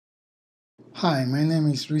Hi, my name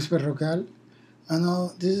is Luis Berrocal,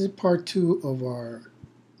 and this is part 2 of our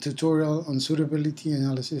tutorial on suitability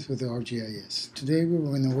analysis with the ArcGIS. Today we're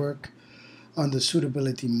going to work on the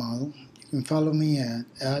suitability model. You can follow me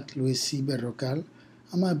at Luis C. Berrocal,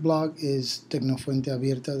 and my blog is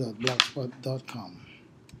tecnofuenteabierta.blogspot.com.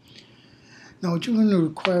 Now what you're going to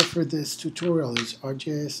require for this tutorial is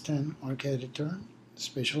ArcGIS 10 Arc Editor,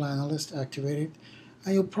 Spatial Analyst activated,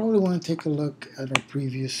 and you'll probably want to take a look at our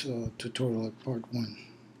previous tutorial at part 1.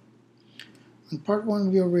 In part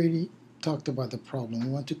 1 we already talked about the problem. We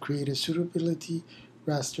want to create a suitability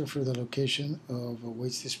raster for the location of a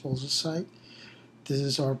waste disposal site. This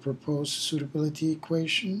is our proposed suitability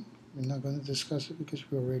equation. We're not going to discuss it because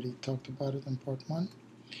we already talked about it in part 1.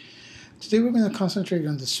 Today we're going to concentrate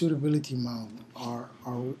on the suitability model, our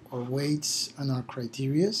weights and our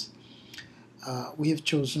criterias. We have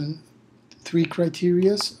chosen 3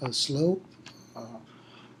 criteria: slope,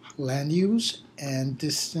 land use, and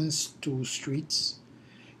distance to streets.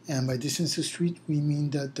 And by distance to street, we mean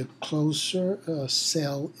that the closer a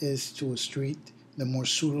cell is to a street, the more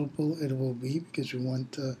suitable it will be, because we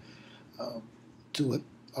want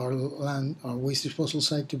our waste disposal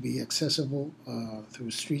site to be accessible through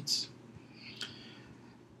streets.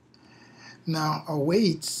 Now, our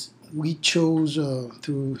weights, we chose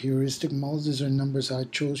through heuristic models. These are numbers I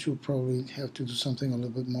chose. You'll probably have to do something a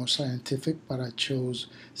little bit more scientific, but I chose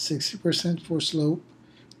 60% for slope,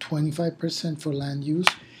 25% for land use,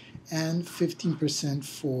 and 15%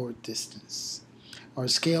 for distance. Our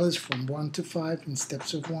scale is from 1 to 5 in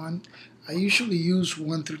steps of 1. I usually use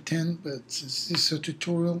 1 through 10, but since this is a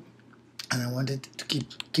tutorial and I wanted to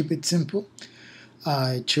keep it simple,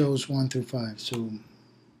 I chose 1 through 5. So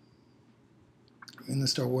we're going to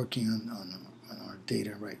start working on our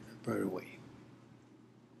data right away.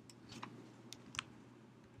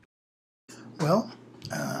 Well,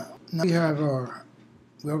 now we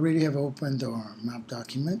already have opened our map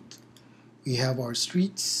document. We have our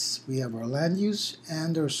streets, we have our land use,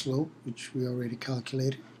 and our slope, which we already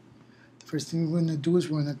calculated. The first thing we're going to do is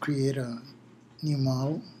we're going to create a new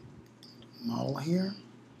model here.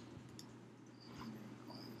 We're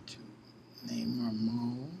going to name our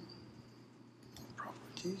model.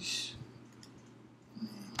 Properties,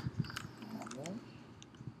 name model,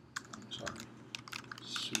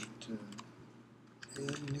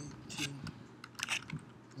 suitability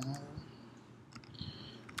model.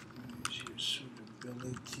 Here's your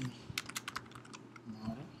suitability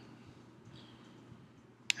model.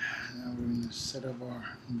 Now we're going to set up our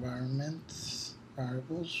environment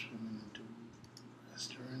variables. We're going to do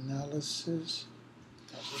raster analysis,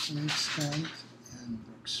 doesn't extend, and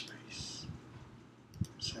workspace.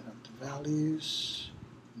 Set up the values.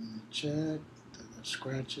 I'm going to check that the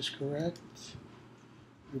scratch is correct.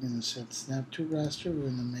 We're going to set snap to raster. We're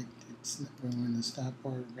going to snap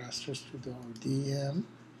our rasters to our DEM,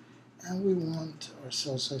 and we want our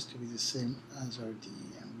cell size to be the same as our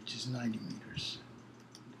DEM, which is 90 meters.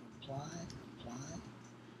 Apply, and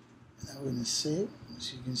now we're going to save.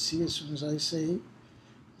 As you can see, as soon as I save,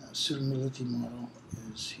 now suitability model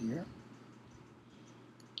is here.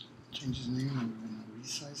 Change his name, and we're going to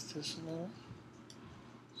resize this a little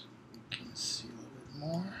so we can see a little bit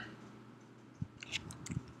more.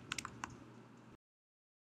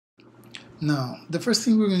 Now, the first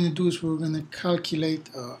thing we're going to do is we're going to calculate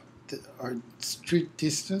our street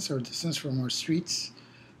distance, our distance from our streets.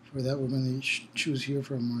 For that, we're going to choose here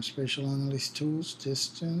from our spatial analysis tools,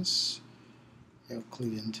 distance,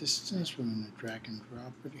 Euclidean distance. We're going to drag and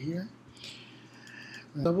drop it here.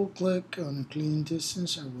 Double click on Euclidean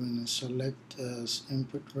distance, and we're going to select as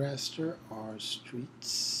input raster our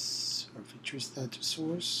streets, our feature status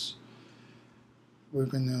source. We're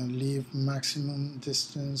going to leave maximum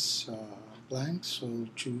distance blank, so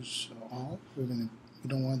choose all. We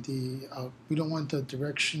don't want the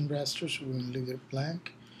direction raster, so we're going to leave it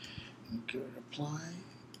blank. And give it apply.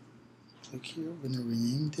 Click here. We're going to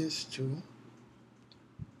rename this to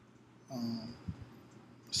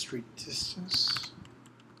street distance.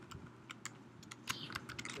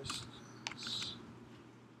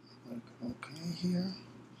 Okay here.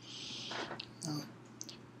 Now,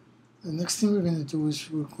 the next thing we're going to do is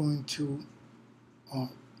we're going to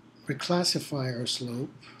reclassify our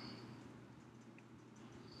slope.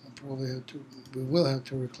 We will have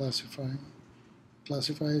to reclassify.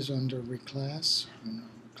 Classify is under reclass. We're going to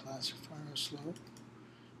reclassify our slope.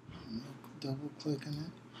 Double click on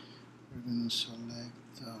it. We're going to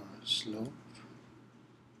select our slope.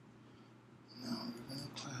 Now we're going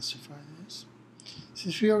to classify this.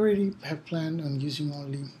 Since we already have planned on using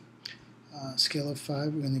only scale of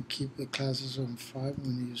 5, we're going to keep the classes on 5. We're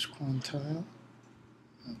going to use quantile.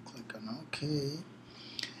 I'll click on OK. okay.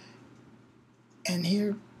 And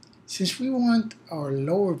here, since we want our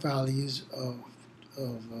lower values of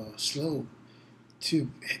slope to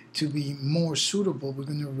be more suitable, we're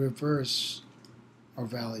going to reverse our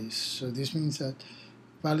values. So this means that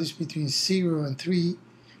values between 0 and 3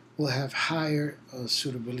 will have higher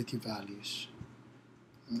suitability values.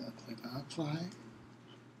 I'm going to click on apply.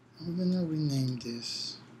 I'm going to rename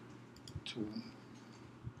this to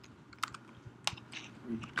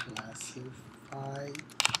reclassify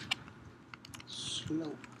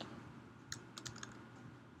slope.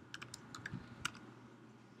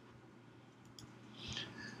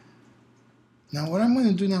 Now what I'm going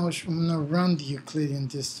to do now is I'm going to run the Euclidean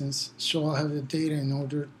distance, so I'll have the data in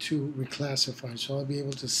order to reclassify, so I'll be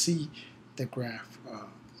able to see the graph.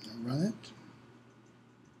 Run it.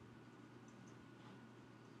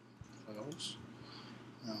 Close.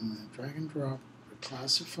 Now I'm going to drag and drop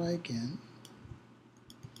reclassify again.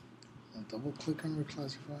 I'll double click on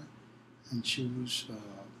reclassify and choose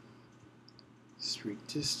street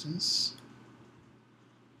distance.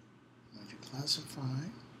 I'm going to classify.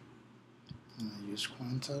 I'm going to use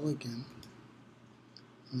quantile again.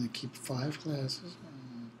 I'm going to keep 5 classes.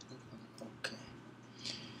 OK.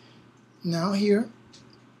 Now here,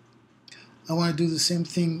 I want to do the same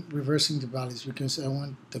thing, reversing the values, because I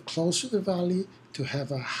want the closer the value to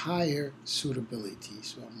have a higher suitability.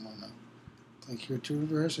 So I'm going to click here to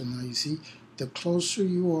reverse, and now you see the closer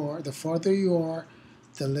you are, the farther you are,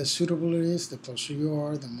 the less suitable it is. The closer you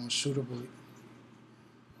are, the more suitable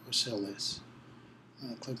your cell is. I'm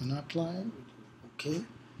going to click on apply. OK.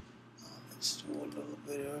 Let's do a little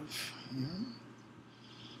bit of here.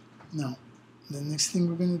 Now, the next thing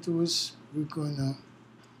we're going to do is we're going to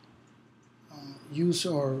use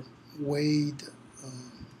our weight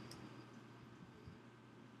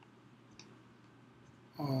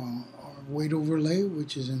overlay,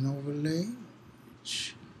 which is an overlay.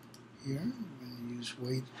 Which here we're going to use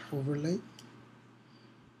weight overlay.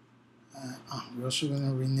 We're also going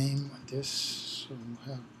to rename this so we'll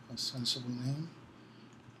have a sensible name.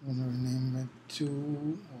 I'm going to rename it to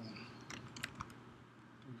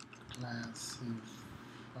classified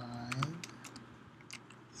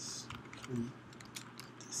street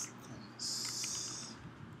distance.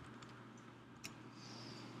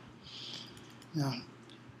 Now,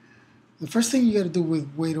 the first thing you got to do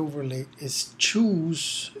with weight overlay is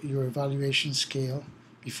choose your evaluation scale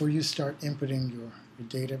before you start inputting your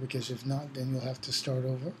data, because if not, then you'll have to start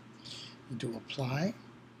over. You do apply.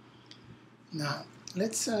 Now,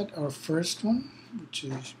 let's add our first one, which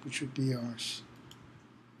would be our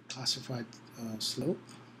classified slope.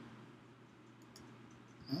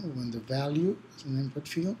 Now, we want the value as an input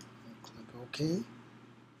field. Click OK.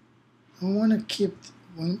 We want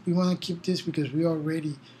to keep this because we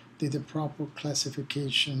already did the proper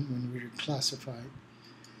classification when we reclassified.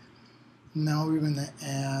 Now we're going to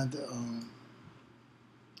add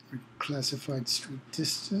reclassified street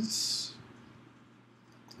distance.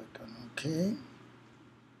 Click on OK.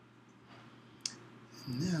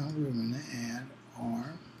 And now we're going to add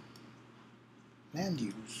our land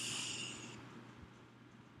use.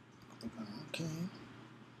 Click on OK.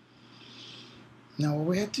 Now what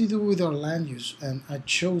we have to do with our land use, and I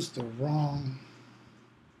chose the wrong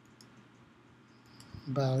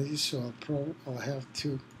value, so I'll have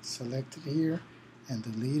to select it here and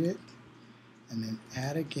delete it, and then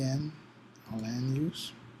add again our land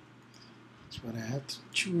use. So what I had to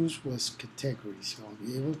choose was category, so I'll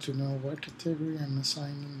be able to know what category I'm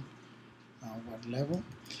assigning what level.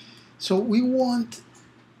 So we want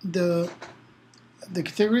the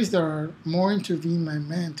categories that are more intervened by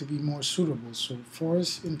man to be more suitable. So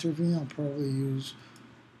forest intervene, I'll probably use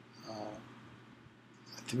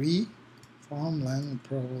 3. Farmland will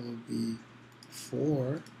probably be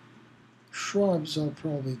 4. Shrubs, I'll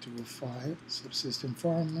probably do a 5. Subsistence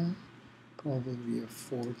farmer, probably be a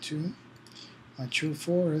 4 too. Mature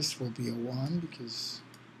forest will be a 1 because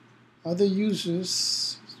other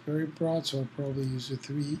uses is very broad, so I'll probably use a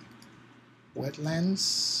 3.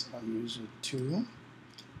 Wetlands, I'll use a 2.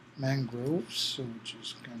 Mangroves, so which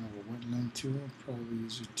is kind of a wetland 2, I'll probably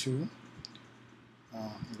use a 2.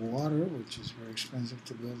 Water, which is very expensive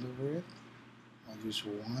to build over it, I'll use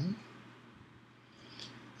 1.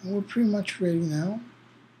 And we're pretty much ready now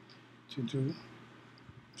to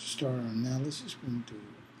start our analysis. We're going to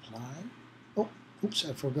apply. Oh, oops,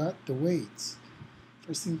 I forgot the weights.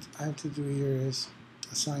 First thing I have to do here is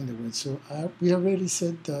assign the weight. So we already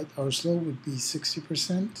said that our slope would be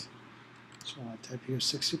 60%. So I'll type here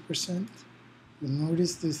 60%. You'll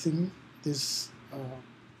notice this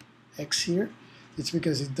X here. It's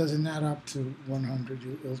because it doesn't add up to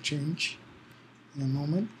 100. It'll change in a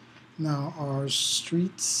moment. Now our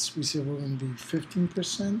streets, we said we're going to be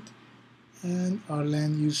 15%, and our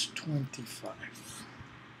land use 25.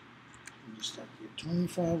 You start here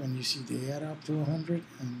 25, and you see they add up to 100,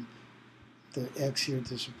 and the X here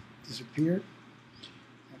disappeared.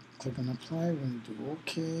 Click on apply. We're going to do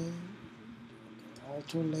OK. Do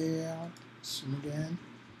alter layout. Zoom again.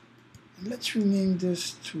 And let's rename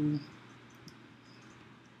this to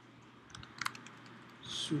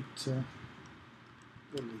Suitability.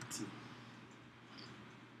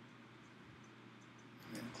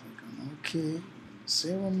 Then click on OK.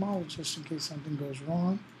 Save our model just in case something goes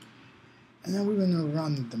wrong. And then we're going to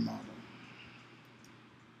run the model.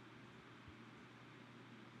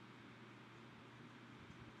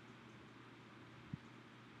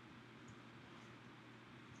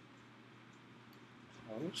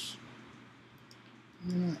 Close. I'm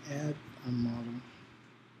going to add a model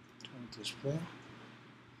to our display.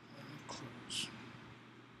 And close.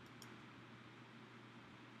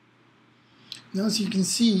 Now, as you can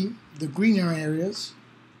see, the greener areas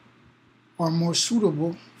are more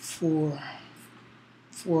suitable for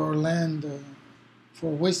our land,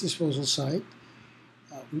 for a waste disposal site.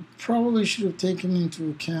 We probably should have taken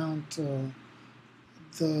into account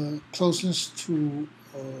the closeness to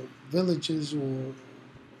villages or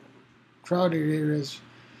crowded areas,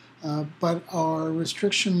 but our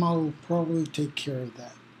restriction model will probably take care of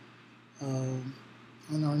that.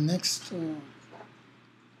 On our next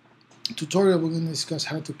tutorial, we're going to discuss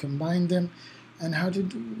how to combine them and how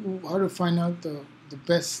to find out the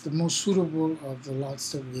most suitable of the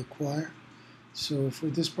lots that we acquire. So for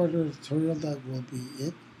this part of the tutorial, that will be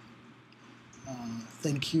it.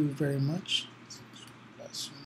 Thank you very much.